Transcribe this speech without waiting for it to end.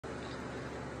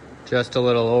Just a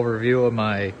little overview of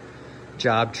my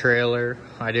job trailer.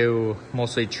 I do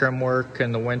mostly trim work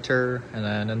in the winter, and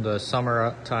then in the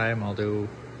summer time I'll do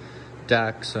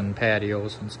decks and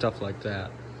patios and stuff like that.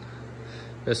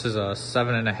 This is a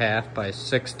 7.5 by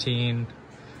 16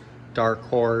 Dark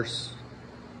Horse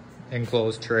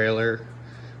enclosed trailer.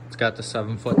 It's got the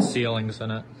 7-foot ceilings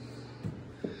in it.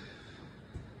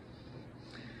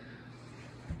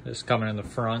 This coming in the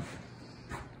front.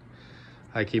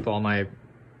 I keep all my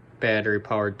battery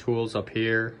powered tools up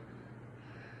here.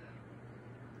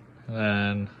 And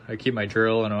then I keep my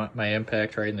drill and my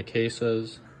impact right in the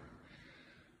cases.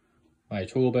 My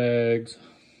tool bags,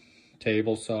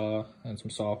 table saw, and some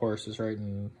sawhorses right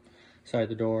inside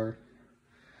the door.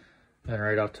 And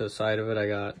right off to the side of it, I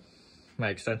got my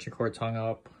extension cords hung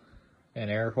up and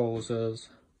air hoses.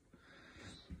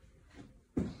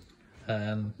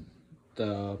 And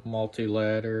the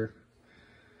multi-ladder.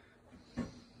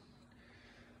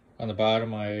 On the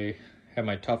bottom, I have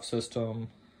my tough system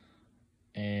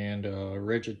and a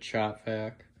rigid shop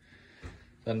vac.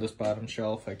 Then this bottom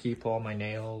shelf, I keep all my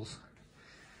nails.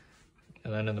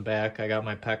 And then in the back, I got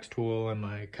my PEX tool and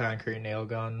my concrete nail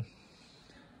gun.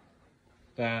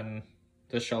 Then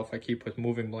this shelf I keep with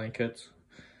moving blankets,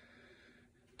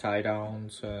 tie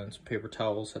downs, and some paper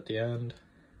towels at the end.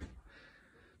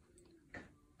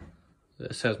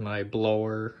 This has my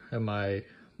blower and my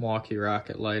Milwaukee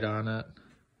rocket light on it,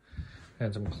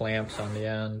 and some clamps on the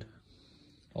end,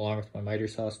 along with my miter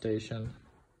saw station.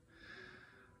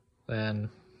 Then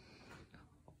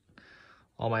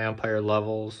all my umpire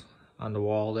levels on the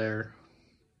wall there.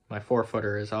 My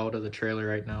 4-footer is out of the trailer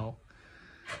right now.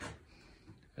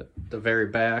 At the very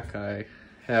back, I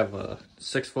have a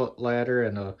 6-foot ladder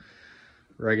and a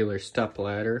regular step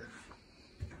ladder.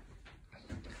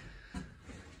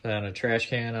 Then a trash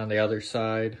can on the other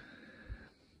side.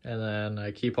 And then I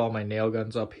keep all my nail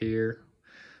guns up here.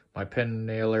 My pin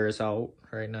nailer is out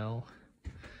right now.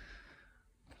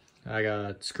 I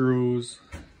got screws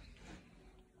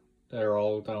that are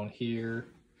all down here.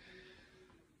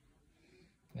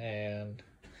 And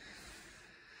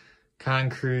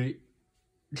concrete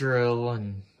drill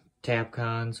and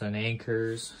Tapcons and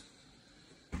anchors.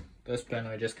 This bin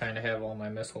I just kind of have all my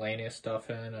miscellaneous stuff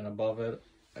in, and above it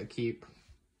I keep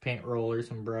paint rollers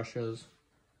and brushes.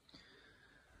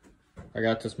 I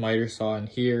got this miter saw in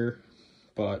here,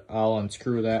 but I'll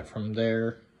unscrew that from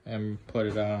there and put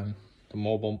it on the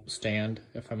mobile stand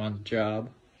if I'm on the job.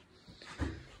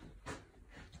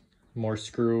 More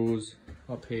screws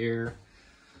up here.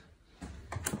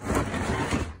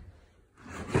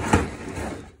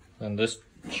 And this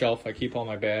shelf I keep all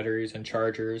my batteries and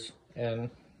chargers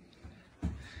in,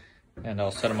 and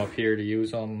I'll set them up here to use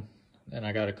them. And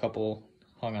I got a couple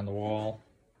hung on the wall.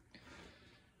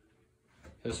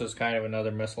 This is kind of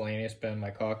another miscellaneous bin,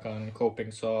 my caulk gun,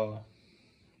 coping saw,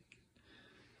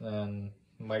 then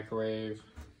microwave,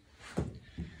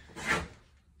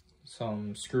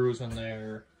 some screws in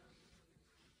there.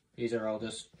 These are all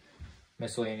just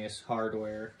miscellaneous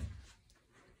hardware.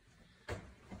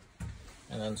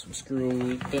 And then some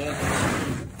screw bits.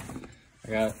 I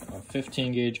got a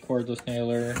 15 gauge cordless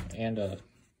nailer and a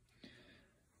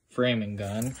framing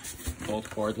gun, both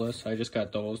cordless. I just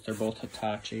got those. They're both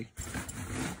Hitachi.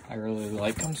 I really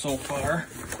like them so far.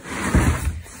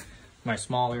 My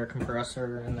small air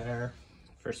compressor in there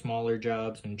for smaller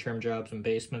jobs and trim jobs and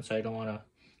basements. I don't want to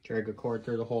drag a cord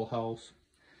through the whole house.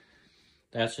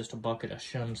 That's just a bucket of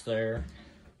shims there.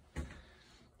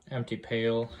 Empty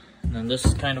pail. And then this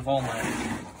is kind of all my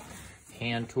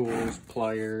hand tools,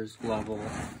 pliers, level.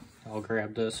 I'll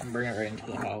grab this and bring it right into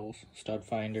the house. Stud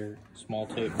finder, small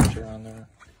tape measure on there.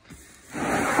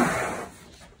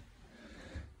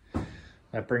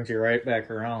 That brings you right back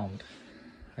around.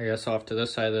 I guess off to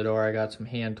this side of the door I got some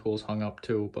hand tools hung up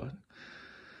too, but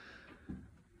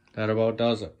that about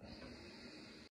does it.